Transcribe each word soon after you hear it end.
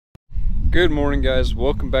Good morning, guys.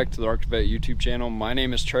 Welcome back to the AUXITO YouTube channel. My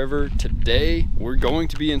name is Trevor. Today we're going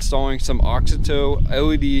to be installing some AUXITO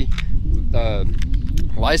LED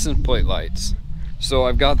license plate lights. So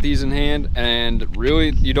I've got these in hand, and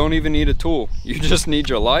really you don't even need a tool. You just need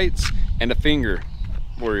your lights and a finger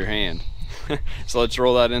or your hand. So let's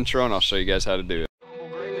roll that intro and I'll show you guys how to do it.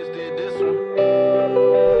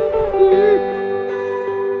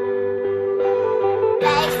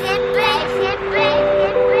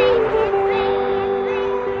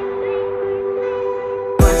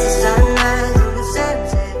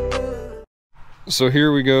 So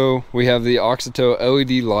here we go, we have the AUXITO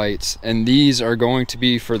LED lights, and these are going to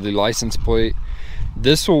be for the license plate.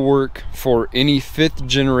 This will work for any 5th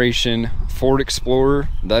generation Ford Explorer,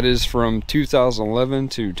 that is from 2011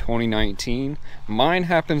 to 2019. Mine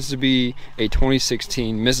happens to be a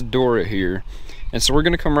 2016 Miss Dora here. And so we're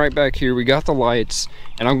gonna come right back here. We got the lights,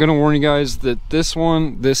 and I'm gonna warn you guys that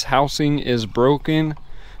this housing is broken,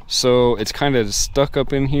 so it's kind of stuck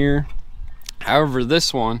up in here. However,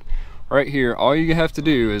 this one right here, all you have to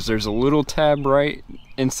do is there's a little tab right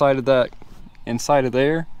inside of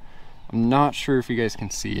there. I'm not sure if you guys can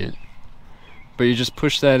see it, but you just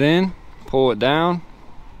push that in, pull it down,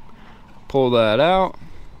 pull that out,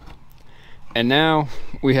 and now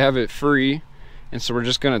we have it free. And so we're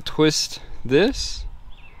just gonna twist this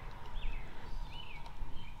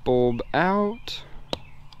bulb out,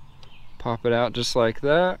 pop it out just like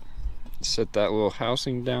that, set that little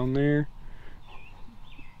housing down there.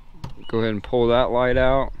 Go ahead and pull that light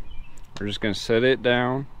out. We're just going to set it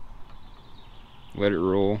down, let it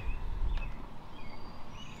roll,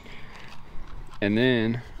 and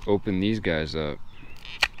then open these guys up,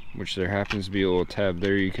 which there happens to be a little tab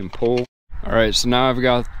there you can pull. Alright, so now I've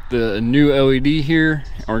got the new LED here,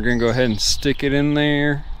 and we're going to go ahead and stick it in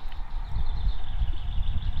there.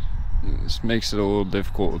 This makes it a little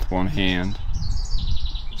difficult with one hand,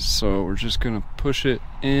 so we're just going to push it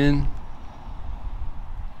in.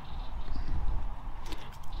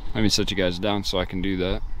 Let me set you guys down so I can do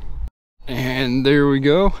that. And there we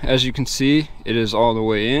go. As you can see, it is all the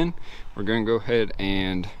way in. We're going to go ahead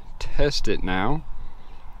and test it now.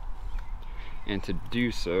 And to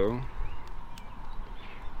do so,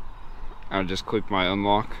 I'll just click my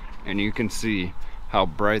unlock, and you can see how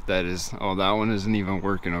bright that is. Oh, that one isn't even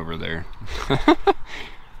working over there.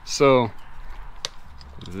 So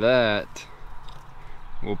that,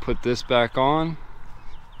 we'll put this back on.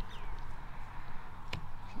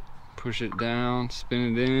 Push it down,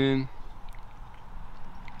 spin it in.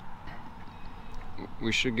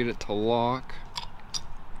 We should get it to lock.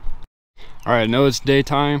 Alright, I know it's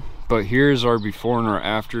daytime, but here's our before and our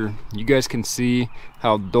after. You guys can see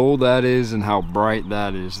how dull that is and how bright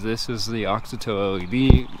that is. This is the AUXITO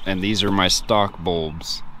LED, and these are my stock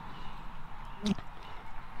bulbs.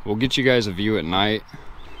 We'll get you guys a view at night,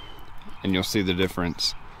 and you'll see the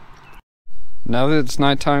difference. Now that it's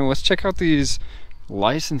nighttime, let's check out these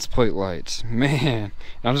license plate lights. Man,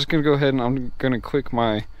 I'm just gonna go ahead and I'm gonna click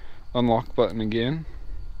my unlock button again.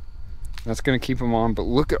 That's gonna keep them on, but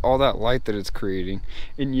look at all that light that it's creating.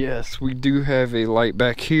 And yes, we do have a light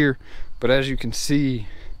back here, but as you can see,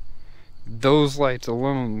 those lights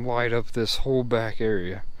alone light up this whole back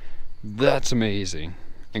area. That's amazing,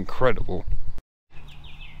 incredible.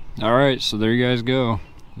 All right, so there you guys go.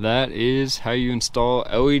 That is how you install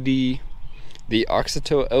the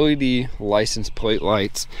AUXITO LED license plate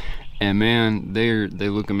lights, and man, they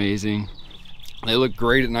look amazing. They look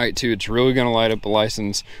great at night too. It's really going to light up a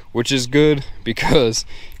license, which is good because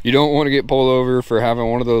you don't want to get pulled over for having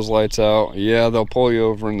one of those lights out. Yeah, they'll pull you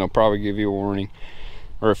over and they'll probably give you a warning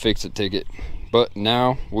or a fix-it ticket. But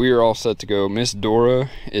now we are all set to go. Miss Dora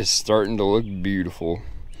is starting to look beautiful.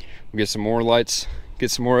 We'll get some more lights,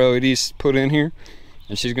 get some more LEDs put in here,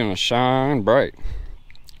 and she's going to shine bright.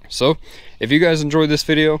 So if you guys enjoyed this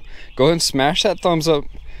video, go ahead and smash that thumbs up.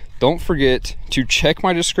 Don't forget to check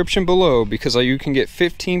my description below, because you can get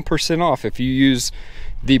 15% off if you use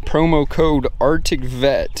the promo code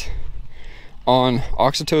ARCTICVETTE on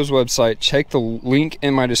AUXITO's website. Check the link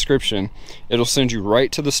in my description. It'll send you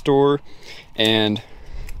right to the store, and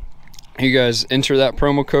you guys enter that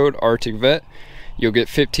promo code ARCTICVETTE. You'll get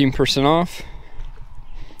 15% off,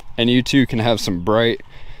 and you too can have some bright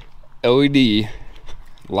LED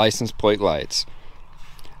license plate lights.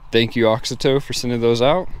 Thank you, AUXITO, for sending those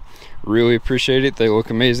out. Really appreciate it. They look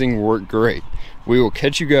amazing, work great. We will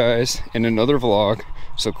catch you guys in another vlog,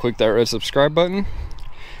 so click that red subscribe button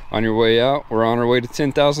on your way out. We're on our way to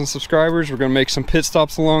 10,000 subscribers. We're going to make some pit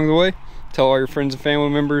stops along the way. Tell all your friends and family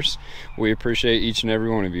members we appreciate each and every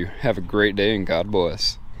one of you. Have a great day, and God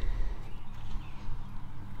bless.